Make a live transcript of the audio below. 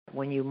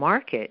When you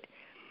market,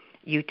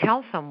 you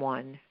tell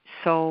someone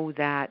so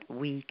that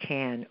we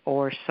can,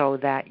 or so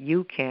that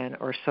you can,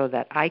 or so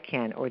that I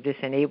can, or this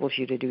enables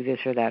you to do this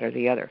or that or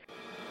the other.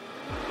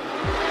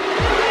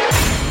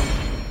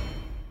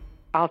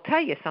 I'll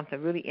tell you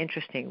something really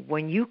interesting.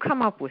 When you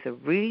come up with a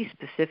really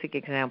specific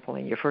example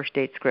in your first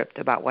date script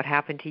about what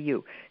happened to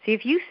you, see,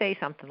 if you say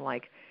something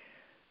like,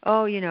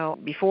 oh,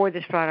 before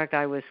this product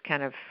I was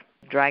kind of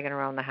dragging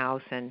around the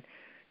house, and,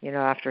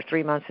 after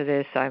 3 months of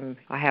this,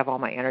 I have all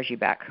my energy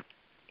back.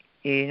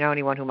 You know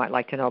anyone who might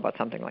like to know about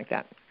something like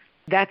that?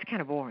 That's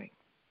kind of boring,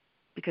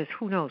 because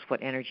who knows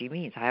what energy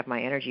means? I have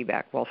my energy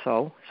back. Well,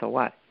 so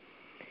what?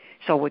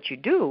 So what you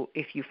do,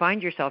 if you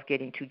find yourself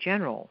getting too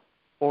general,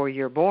 or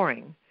you're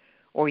boring,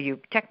 or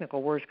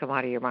technical words come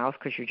out of your mouth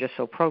because you're just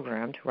so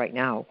programmed right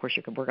now. Of course,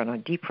 we're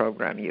going to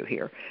deprogram you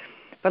here.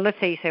 But let's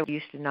say you say, I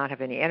used to not have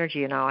any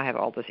energy, and now I have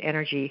all this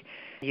energy.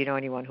 You know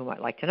anyone who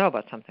might like to know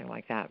about something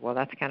like that? Well,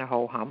 that's kind of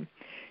ho-hum.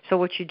 So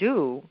what you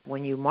do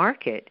when you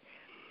market,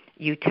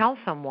 you tell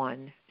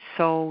someone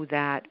so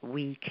that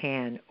we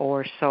can,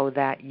 or so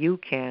that you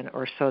can,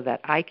 or so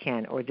that I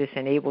can, or this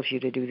enables you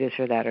to do this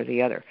or that or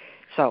the other.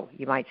 So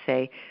you might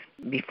say,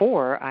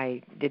 before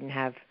I didn't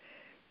have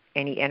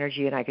any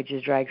energy and I could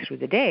just drag through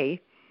the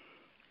day,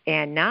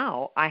 and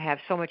now I have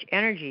so much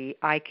energy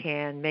I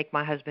can make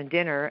my husband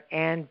dinner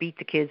and beat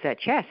the kids at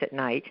chess at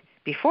night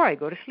before I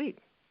go to sleep.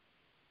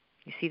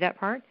 You see that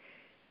part?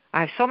 I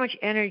have so much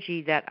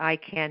energy that I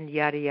can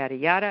yada, yada,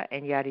 yada,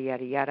 and yada,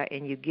 yada, yada,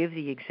 and you give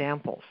the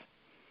examples.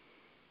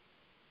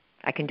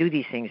 I can do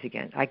these things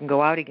again. I can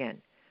go out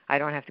again. I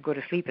don't have to go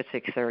to sleep at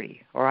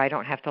 6:30, or I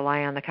don't have to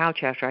lie on the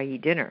couch after I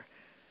eat dinner.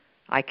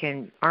 I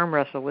can arm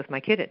wrestle with my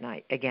kid at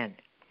night again.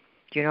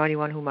 Do you know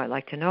anyone who might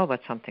like to know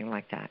about something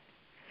like that?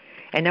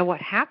 And now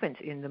what happens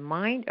in the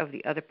mind of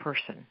the other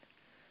person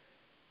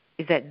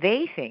is that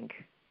they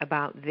think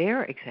about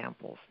their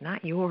examples,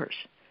 not yours.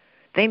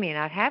 They may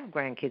not have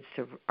grandkids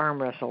to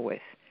arm wrestle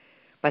with,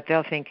 but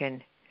they're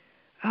thinking,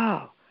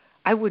 oh,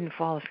 I wouldn't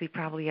fall asleep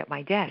probably at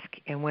my desk,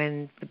 and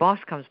when the boss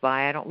comes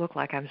by, I don't look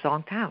like I'm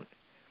zonked out.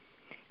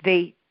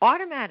 They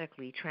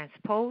automatically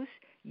transpose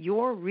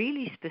your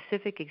really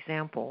specific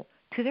example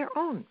to their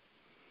own.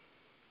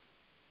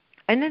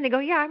 And then they go,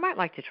 yeah, I might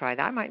like to try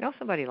that. I might know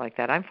somebody like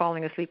that. I'm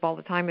falling asleep all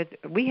the time.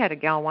 We had a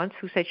gal once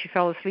who said she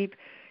fell asleep.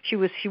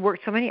 She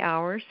worked so many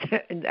hours,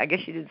 and I guess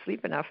she didn't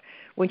sleep enough.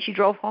 When she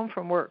drove home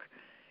from work,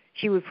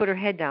 she would put her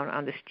head down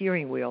on the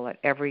steering wheel at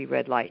every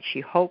red light. She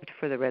hoped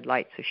for the red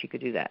light so she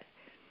could do that.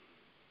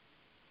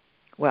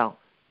 Well,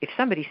 if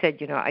somebody said,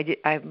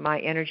 my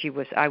energy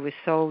was, I was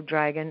so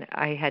dragging,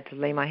 I had to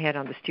lay my head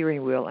on the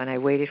steering wheel and I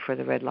waited for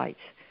the red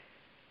lights.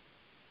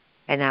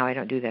 And now I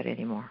don't do that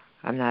anymore.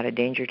 I'm not a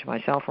danger to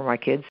myself or my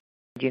kids.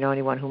 Do you know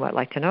anyone who might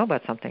like to know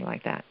about something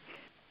like that?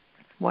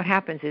 What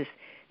happens is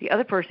the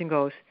other person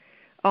goes,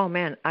 oh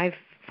man, I've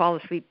fallen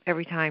asleep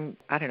every time,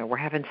 I don't know, we're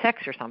having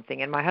sex or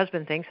something, and my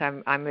husband thinks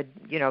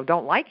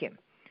don't like him,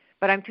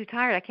 but I'm too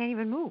tired, I can't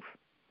even move.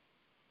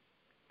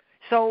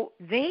 So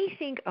they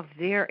think of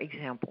their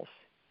examples.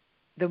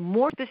 The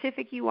more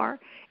specific you are,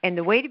 and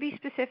the way to be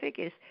specific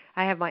is,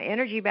 I have my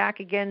energy back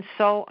again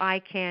so I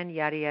can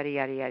yada, yada,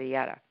 yada, yada,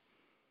 yada.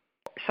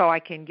 So I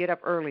can get up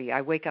early.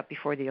 I wake up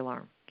before the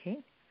alarm. Okay.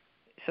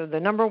 So the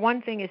number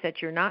one thing is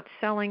that you're not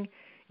selling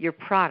your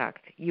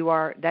product.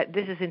 That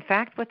this is in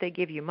fact what they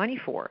give you money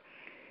for.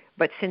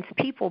 But since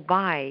people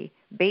buy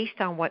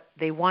based on what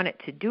they want it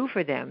to do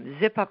for them,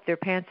 zip up their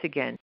pants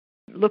again,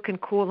 looking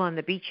cool on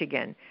the beach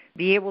again,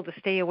 be able to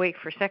stay awake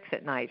for sex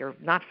at night, or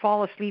not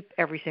fall asleep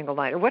every single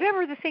night, or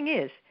whatever the thing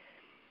is,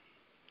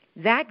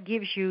 that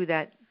gives you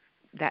that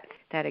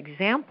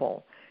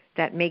example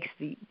that makes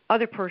the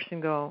other person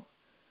go,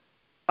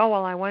 oh,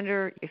 well, I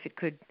wonder if it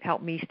could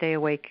help me stay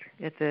awake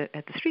at the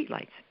street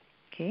lights.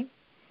 Okay?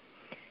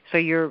 So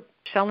you're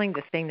selling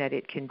the thing that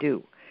it can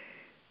do.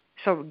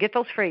 So get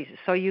those phrases.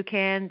 So you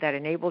can, that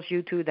enables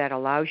you to, that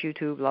allows you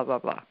to, blah, blah,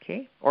 blah.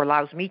 Okay? Or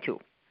allows me to.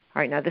 All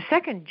right, now the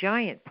second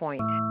giant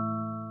point.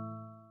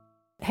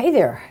 Hey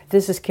there,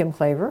 this is Kim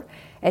Klaver.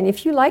 And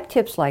if you like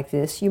tips like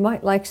this, you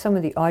might like some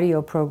of the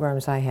audio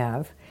programs I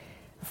have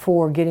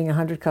for getting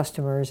 100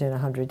 customers in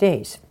 100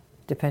 days.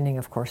 Depending,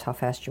 of course, how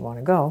fast you want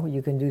to go.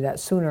 You can do that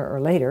sooner or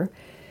later.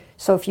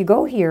 So if you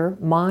go here,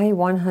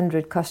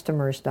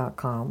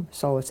 my100customers.com,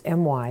 so it's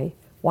my100,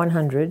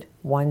 100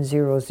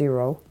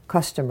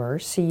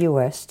 customers,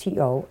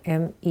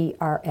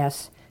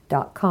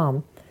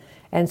 customers.com,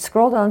 and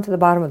scroll down to the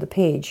bottom of the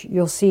page,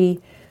 you'll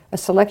see a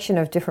selection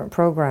of different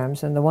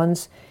programs. And the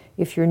ones,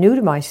 if you're new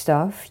to my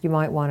stuff, you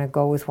might want to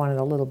go with one of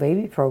the little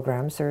baby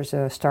programs. There's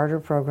a starter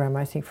program,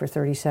 I think, for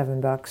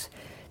 $37.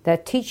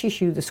 That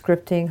teaches you the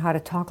scripting, how to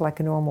talk like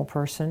a normal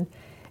person,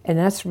 and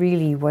that's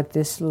really what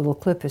this little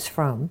clip is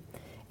from.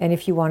 And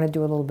if you want to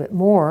do a little bit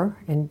more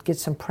and get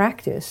some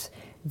practice,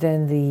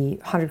 then the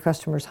 100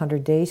 Customers,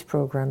 100 Days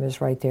program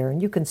is right there,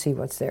 and you can see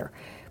what's there.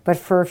 But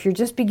if you're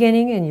just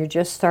beginning and you're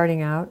just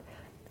starting out,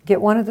 Get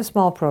one of the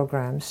small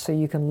programs so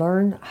you can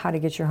learn how to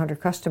get your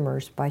 100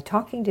 customers by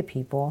talking to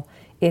people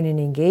in an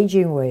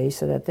engaging way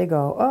so that they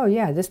go, oh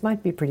yeah, this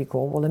might be pretty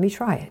cool. Well, let me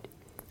try it.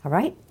 All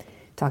right?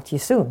 Talk to you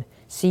soon.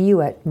 See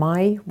you at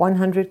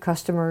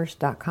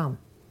my100customers.com.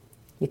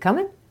 You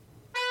coming?